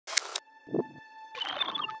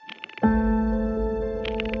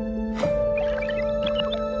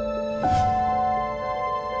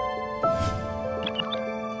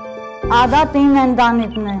Ադատ իմ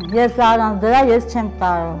ընտանիքն է, ես առանց դրա ես չեմ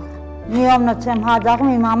կարող։ Մի օմնը չեմ հաջողում,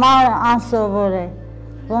 իմ համար անսովոր է,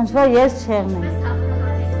 ոնց որ ես չեղնեմ։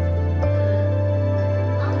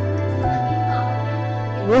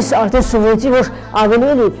 Ես արդեն սովորեցի, որ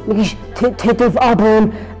ավելի էլի մի քիչ թեթև ապրեմ,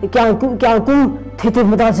 կյանքում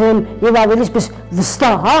թեթև մտածեմ եւ ավելի այսպես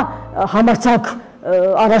վստահ, հա, համարձակ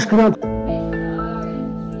առաջ գնամ։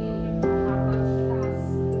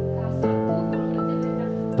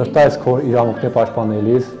 Դստա ես քո իրավունքներ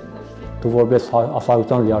պաշտպանելիս, դու որպես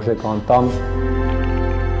հասարակության լիարժեք անդամ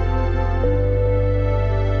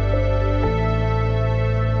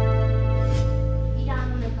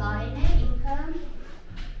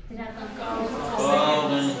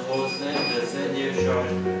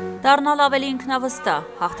Դառնալ ավելի ինքնավստահ,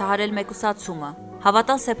 հաղթահարել մեկուսացումը,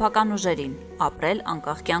 հավատալ սեփական ուժերին, ապրել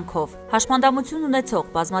անկախ կյանքով։ Հաշմանդամություն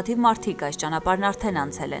ունեցող բազմաթիվ մարդիկ այս ճանապարհն արդեն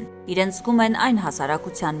անցել են։ Իրենց զգում են այն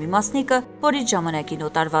հասարակության մի մասնիկը, որից ժամանակին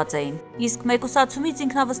օտարված էին։ Իսկ մեկուսացումից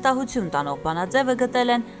ինքնավստահություն տանող բանաձևը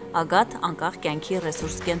գտել են Ագաթ Անկախ կյանքի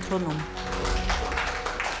ռեսուրս կենտրոնում։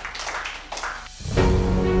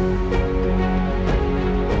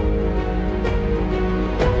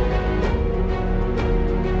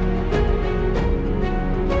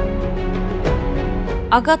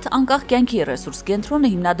 Ագաթ Անկախ կյանքի ռեսուրս կենտրոնը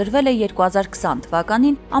հիմնադրվել է 2020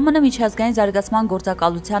 թվականին ԱՄՆ միջազգային զարգացման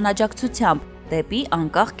գործակալության աջակցությամբ դեպի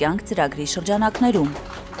անկախ կյանք ծրագրի շրջանակներում։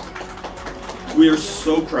 We are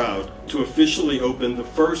so proud to officially open the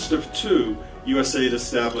first of 2 USAID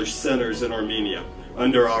established centers in Armenia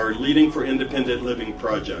under our Leading for Independent Living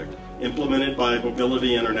project, implemented by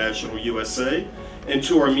Mobility International USA and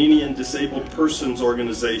 2 Armenian disabled persons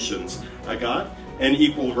organizations, Ագաթ and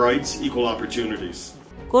Equal Rights, Equal Opportunities.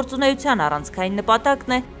 Գործունեության առանցքային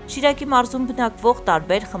նպատակն է Շիրակի մարզում բնակվող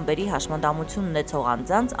տարբեր խմբերի հաշմանդամություն ունեցող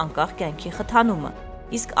անձանց անկախ կյանքի խթանումը։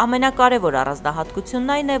 Իսկ ամենակարևոր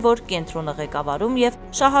առանձնահատկությունն այն է, որ կենտրոնը ղեկավարում եւ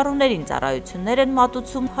շահառուներին ծառայություններ են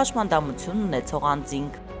մատուցում հաշմանդամություն ունեցող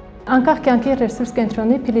անձինք։ Անկախ կյանքի ռեսուրս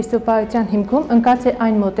կենտրոնի փիլիսոփայության հիմքում ընկած է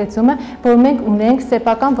այն մոտեցումը, որ մենք ունենք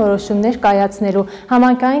սեփական որոշումներ կայացնելու,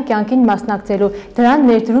 համայնքային կյանքին մասնակցելու, դրան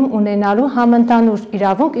ներդրում ունենալու համընդհանուր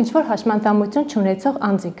իրավունք ինչ-որ հաշմանդամություն չունեցող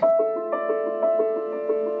անձինք։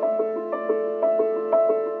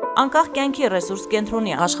 Անկախ կյանքի ռեսուրս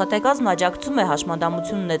կենտրոնի աշխատակազմն աջակցում է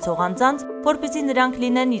հաշմանդամություն ունեցող անձանց, որպեսզի նրանք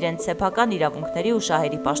լինեն իրենց սեփական իրավունքների ու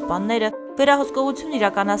շահերի պաշտպանները, վերահսկողություն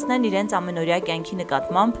իրականացնեն իրենց ամենօրյա կյանքի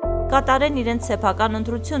նկատմամբ, կատարեն իրենց սեփական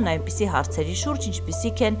ընտրությունն այնպիսի հարցերի շուրջ,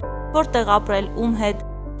 ինչպիսիք են որտեղ ապրել, ում հետ,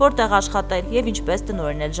 որտեղ աշխատել եւ ինչպես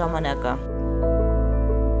տնօրինել ժամանակը։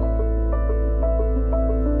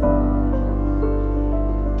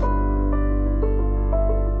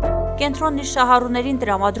 Կենտրոնն իր շահառուներին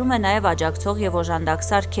տրամադրում է նաև աջակցող եւ օժանդակ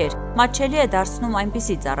սարքեր, մատչելի է դարձնում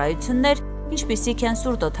այնպիսի ծառայություններ, ինչպիսիք են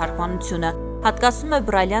սուրդոթարմանությունը, հատկացնում է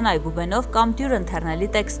բրայլյան այբուբենով կամ դյուր ընթեռնելի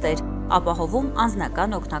տեքստեր, ապահովում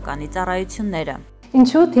անձնական օգնականի ծառայությունները։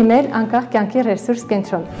 Ինչու դիմել անկախ կյանքի ռեսուրս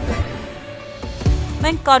կենտրոն։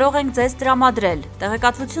 Մենք կարող ենք ձեզ տրամադրել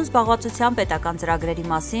տեղեկատվություն զբաղվածության պետական ծրագրերի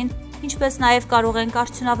մասին, ինչպես նաև կարող ենք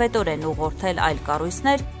արդյունավետորեն ուղղորդել այլ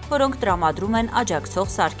կառույցներ, որոնք տրամադրում են աջակցող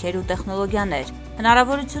սարքեր ու տեխնոլոգիաներ,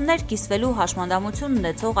 հնարավորություններ կիսվելու հաշմանդամություն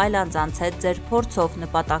ունեցող այլ անձանց հետ ձեր փորձով,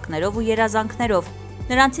 նպատակներով ու երազանքներով,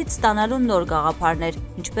 նրանցից ստանալու նոր գաղափարներ,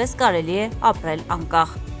 ինչպես կարելի է ապրել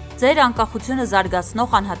անկախ։ Ձեր անկախությունը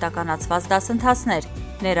զարգացնող անհատականացված դասընթացներ,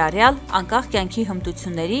 ներառյալ անկախ կյանքի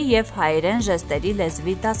հմտությունների եւ հայերեն ժեստերի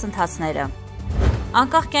լեզվի դասընթացները։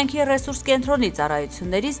 Անկախ կյանքի ռեսուրս կենտրոնի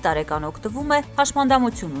ծառայություններից տարեկան օգտվում է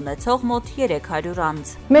հաշմանդամություն ունեցող մոտ 300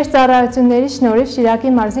 անձ։ Մեր ծառայությունների շնորհիվ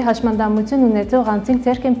Շիրակի մարզի հաշմանդամություն ունեցող անձինք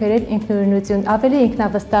ձեռք են բերել ինքնուրույնություն, ավելի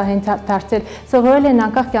ինքնավստահ են դարձել, սովորել են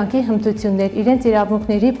անկախ կյանքի հմտություններ, իրենց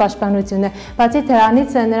իրավունքների պաշտպանությունը։ Բացի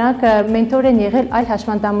դրանից նրանք մենտոր են եղել այլ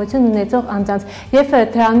հաշմանդամություն ունեցող անձանց եւ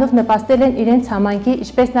դրանով նպաստել են իրենց համայնքի,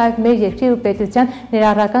 ինչպես նաեւ մեր երկրի ու պետության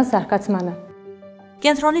ներառական զարգացմանը։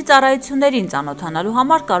 Կենտրոնի ծառայություններին ծանոթանալու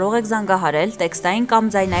համար կարող եք զանգահարել տեքստային կամ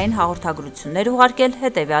ձայնային հաղորդագրություններ ուղարկել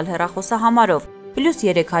հետևյալ հեռախոսահամարով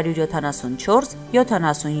 +374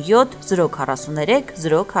 77 043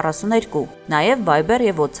 042, նաև Viber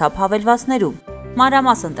եւ WhatsApp հավելվածներում։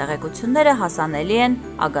 Մանրամասն տեղեկությունները հասանելի են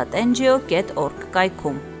agatengo.org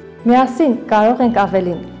կայքում։ Միասին կարող ենք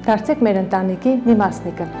ավելին, դարձեք մեր ընտանիքի մի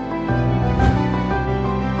մասնիկը։